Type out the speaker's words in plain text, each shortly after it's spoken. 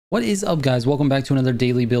What is up, guys? Welcome back to another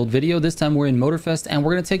daily build video. This time we're in Motorfest and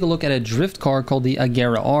we're going to take a look at a drift car called the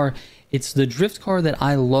Agera R. It's the drift car that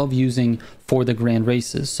I love using for the grand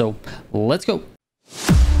races. So let's go.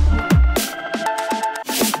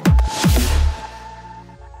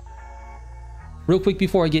 Real quick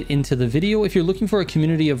before I get into the video, if you're looking for a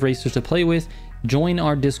community of racers to play with, join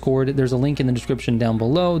our Discord. There's a link in the description down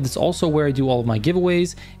below. That's also where I do all of my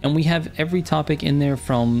giveaways, and we have every topic in there,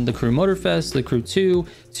 from the Crew Motorfest, the Crew 2,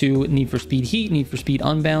 to Need for Speed Heat, Need for Speed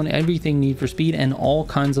Unbound, everything Need for Speed, and all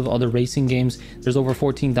kinds of other racing games. There's over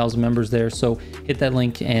 14,000 members there, so hit that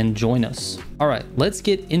link and join us. All right, let's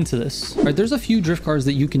get into this. All right, there's a few drift cars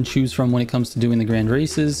that you can choose from when it comes to doing the grand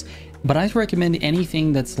races, but I recommend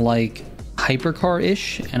anything that's like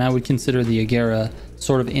hypercar-ish, and I would consider the Agera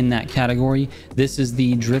sort of in that category. This is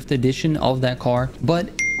the drift edition of that car, but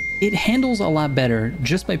it handles a lot better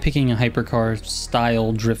just by picking a hypercar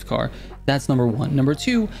style drift car. That's number one. Number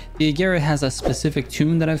two, the Agera has a specific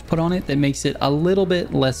tune that I've put on it that makes it a little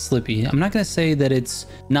bit less slippy. I'm not going to say that it's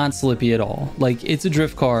not slippy at all. Like, it's a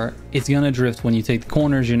drift car. It's going to drift when you take the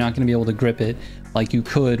corners. You're not going to be able to grip it like you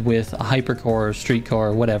could with a hypercar or street car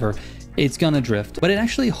or whatever. It's gonna drift, but it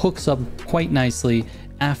actually hooks up quite nicely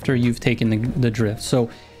after you've taken the drift. So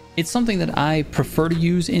it's something that I prefer to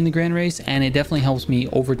use in the grand race, and it definitely helps me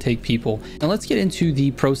overtake people. Now let's get into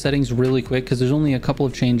the pro settings really quick, because there's only a couple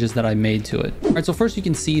of changes that I made to it. All right, so first you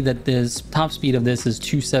can see that this top speed of this is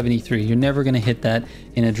 273. You're never gonna hit that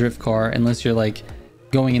in a drift car unless you're like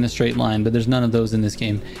going in a straight line, but there's none of those in this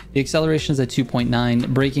game. The acceleration is at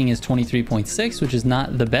 2.9, braking is 23.6, which is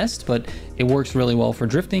not the best, but it works really well for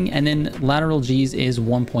drifting. And then lateral G's is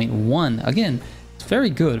 1.1. Again, it's very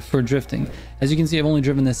good for drifting. As you can see, I've only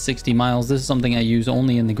driven this 60 miles. This is something I use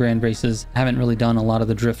only in the grand races. I haven't really done a lot of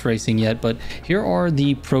the drift racing yet, but here are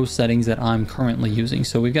the pro settings that I'm currently using.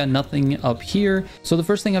 So we've got nothing up here. So the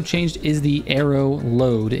first thing I've changed is the aero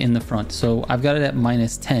load in the front. So I've got it at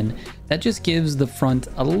 -10. That just gives the front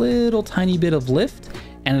a little tiny bit of lift,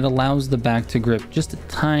 and it allows the back to grip just a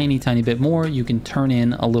tiny bit more. You can turn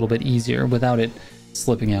in a little bit easier without it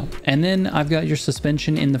slipping out. And then I've got your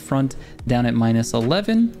suspension in the front down at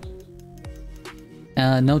 -11.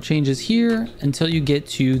 No changes here until you get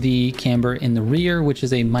to the camber in the rear, which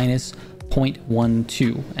is a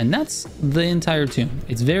 -0.12, and that's the entire tune.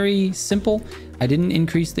 It's very simple. I didn't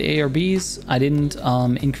increase the ARBs. I didn't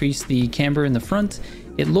increase the camber in the front.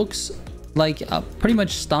 It looks like pretty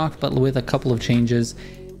much stock, but with a couple of changes,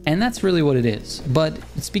 and that's really what it is. But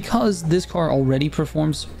it's because this car already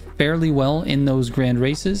performs fairly well in those grand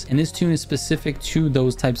races, and this tune is specific to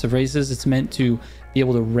those types of races. It's meant to be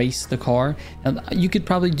able to race the car. Now, you could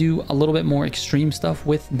probably do a little bit more extreme stuff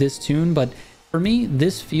with this tune, but for me,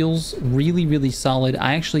 this feels really solid.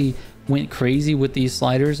 I actually went crazy with these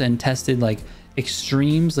sliders and tested like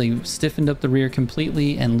extremes, like stiffened up the rear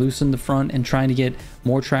completely and loosened the front and trying to get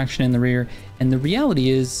more traction in the rear. And the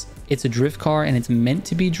reality is, it's a drift car and it's meant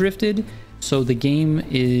to be drifted, so the game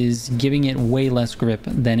is giving it way less grip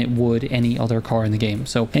than it would any other car in the game.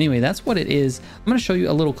 So anyway, that's what it is. I'm going to show you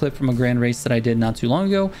a little clip from a grand race that I did not too long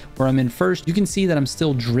ago where I'm in first. You can see that I'm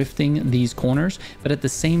still drifting these corners, but at the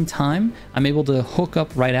same time I'm able to hook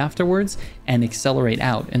up right afterwards and accelerate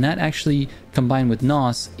out, and that actually, combined with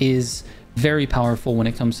NOS, is very powerful when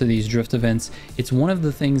it comes to these drift events. It's one of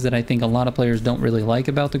the things that I think a lot of players don't really like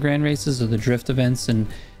about the grand races, or the drift events, and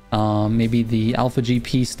maybe the Alpha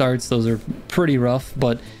GP starts. Those are pretty rough,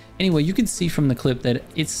 but anyway, you can see from the clip that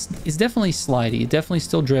it's definitely slidey. It definitely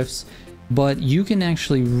still drifts, but you can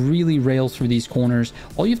actually really rail through these corners.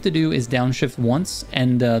 All you have to do is downshift once,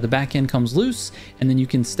 and the back end comes loose, and then you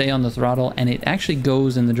can stay on the throttle, and it actually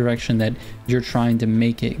goes in the direction that you're trying to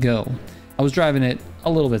make it go. I was driving it a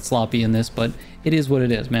little bit sloppy in this, but it is what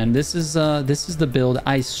it is, man. This is the build.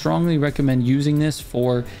 I strongly recommend using this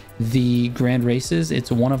for the grand races.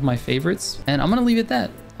 It's one of my favorites, and I'm gonna leave it at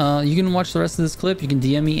that. You can watch the rest of this clip. You can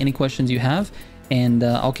DM me any questions you have, and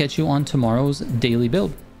I'll catch you on tomorrow's daily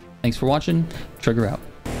build. Thanks for watching. Trigger out.